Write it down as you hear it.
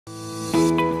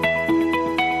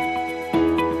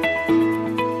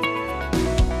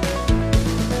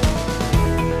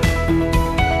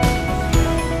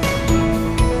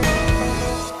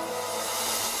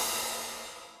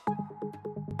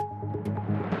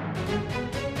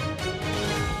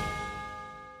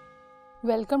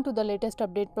Welcome to the latest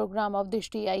update program of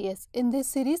Drishti IAS. In this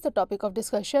series, the topic of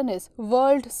discussion is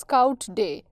World Scout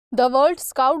Day. The World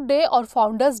Scout Day or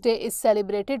Founders Day is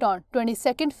celebrated on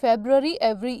 22nd February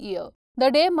every year. The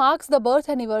day marks the birth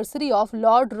anniversary of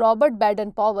Lord Robert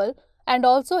Baden-Powell and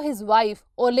also his wife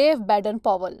Olave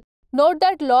Baden-Powell. Note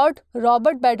that Lord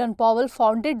Robert Baden-Powell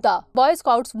founded the Boy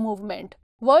Scouts movement.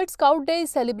 World Scout Day is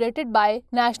celebrated by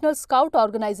national scout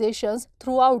organizations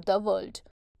throughout the world.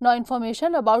 Now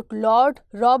information about Lord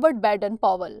Robert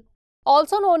Baden-Powell.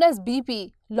 Also known as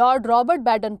BP, Lord Robert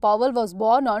Baden-Powell was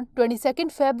born on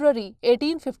 22nd February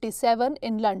 1857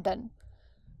 in London.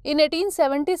 In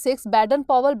 1876,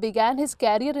 Baden-Powell began his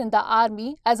career in the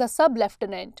army as a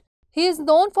sub-lieutenant. He is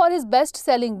known for his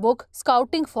best-selling book,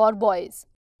 Scouting for Boys.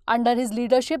 Under his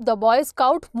leadership, the Boy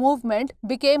Scout movement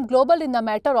became global in a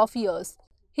matter of years.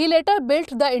 He later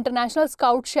built the International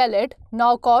Scout Chalet,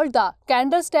 now called the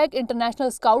Kandersteg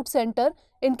International Scout Center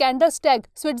in Kandersteg,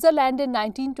 Switzerland in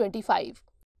 1925.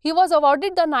 He was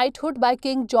awarded the knighthood by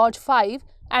King George V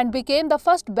and became the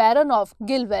first Baron of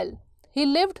Gilwell. He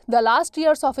lived the last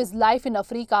years of his life in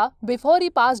Africa before he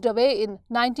passed away in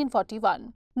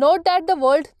 1941. Note that the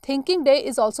World Thinking Day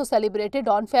is also celebrated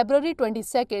on February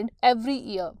 22nd every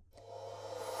year.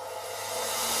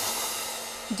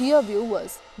 Dear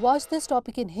viewers, watch this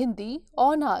topic in Hindi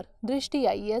on our Drishti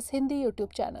IAS Hindi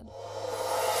YouTube channel.